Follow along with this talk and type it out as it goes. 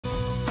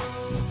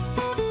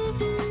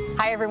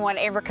Hey everyone,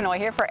 Amber Canoy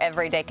here for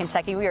Everyday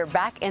Kentucky. We are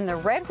back in the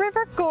Red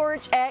River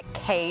Gorge at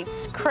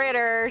Kate's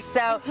Kritters.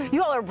 So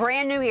you all are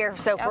brand new here.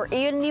 So for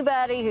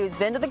anybody who's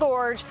been to the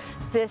gorge,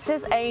 this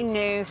is a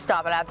new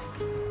stop, and I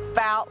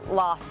about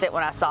lost it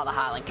when I saw the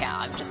Highland cow.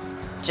 I'm just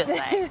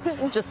saying,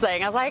 just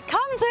saying. I was like, come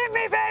to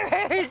me,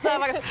 baby.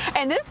 So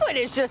and this one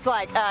is just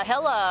like,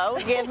 hello,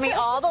 give me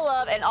all the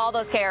love and all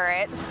those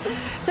carrots.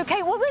 So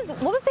Kate, what was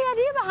the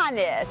idea behind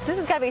this? This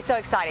has got to be so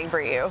exciting for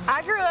you.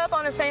 I grew up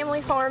on a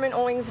family farm in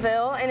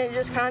Owensville, and it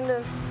just kind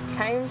of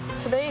came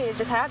to be. It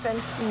just happened.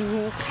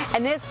 Mm-hmm.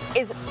 And this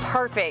is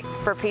perfect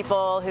for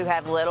people who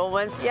have little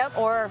ones. Yep.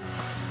 Or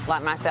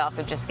like myself,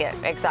 who just get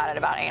excited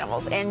about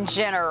animals in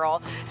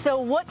general. So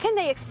what can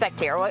they expect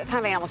here? What kind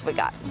of animals we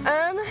got?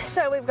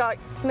 So we've got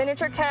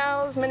miniature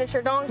cows,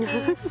 miniature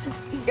donkeys,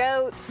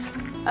 goats,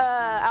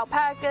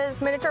 alpacas,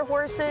 miniature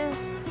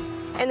horses,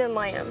 and then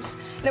lambs.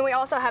 And then we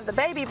also have the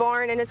baby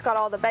barn, and it's got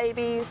all the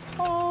babies,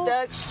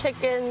 ducks,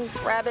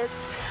 chickens, rabbits.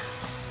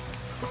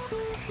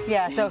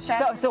 Yeah,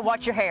 so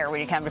watch your hair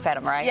when you come to pet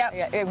them, right? Yep.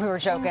 Yeah, we were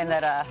joking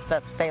that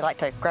they like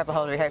to grab a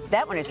hold of your hair.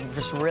 That one is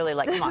just really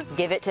like, come on,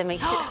 give it to me.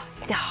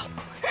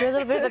 You're a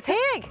little bit of a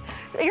pig.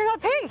 You're not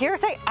a pig. You're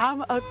saying,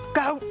 I'm a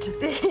goat.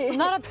 I'm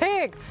not a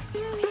pig.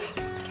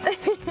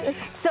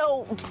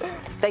 So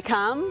they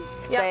come,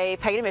 they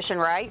pay admission,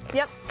 right?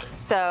 Yep.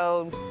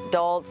 So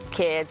adults,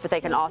 kids, but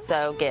they can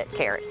also get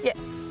carrots.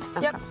 Yes.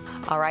 Okay. Yep.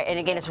 All right, and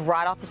again, it's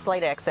right off the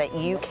Slate exit.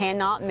 You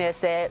cannot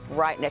miss it,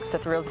 right next to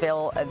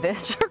Thrillsville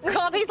Adventure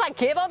Club. He's like,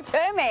 give them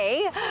to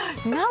me.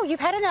 No, you've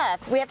had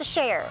enough. We have to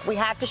share. We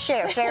have to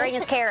share. Sharing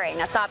is caring.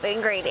 Now stop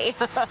being greedy.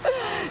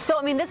 So,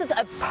 I mean, this is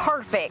a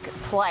perfect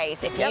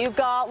place. If you've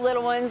got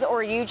little ones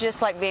or you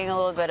just like being a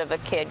little bit of a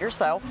kid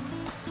yourself,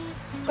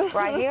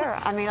 right here.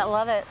 I mean, I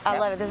love it. I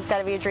love it. This has got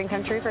to be a dream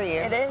come true for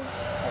you. It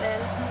is.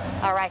 It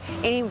is. All right.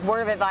 Any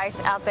word of advice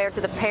out there to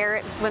the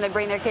parents when they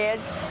bring their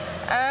kids?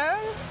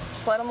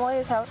 Just let them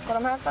loose, let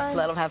them have fun.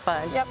 Let them have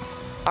fun. Yep.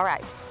 All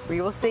right.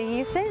 We will see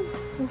you soon.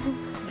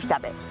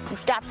 Stop it.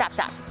 Stop.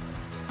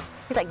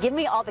 He's like, give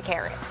me all the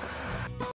carrots.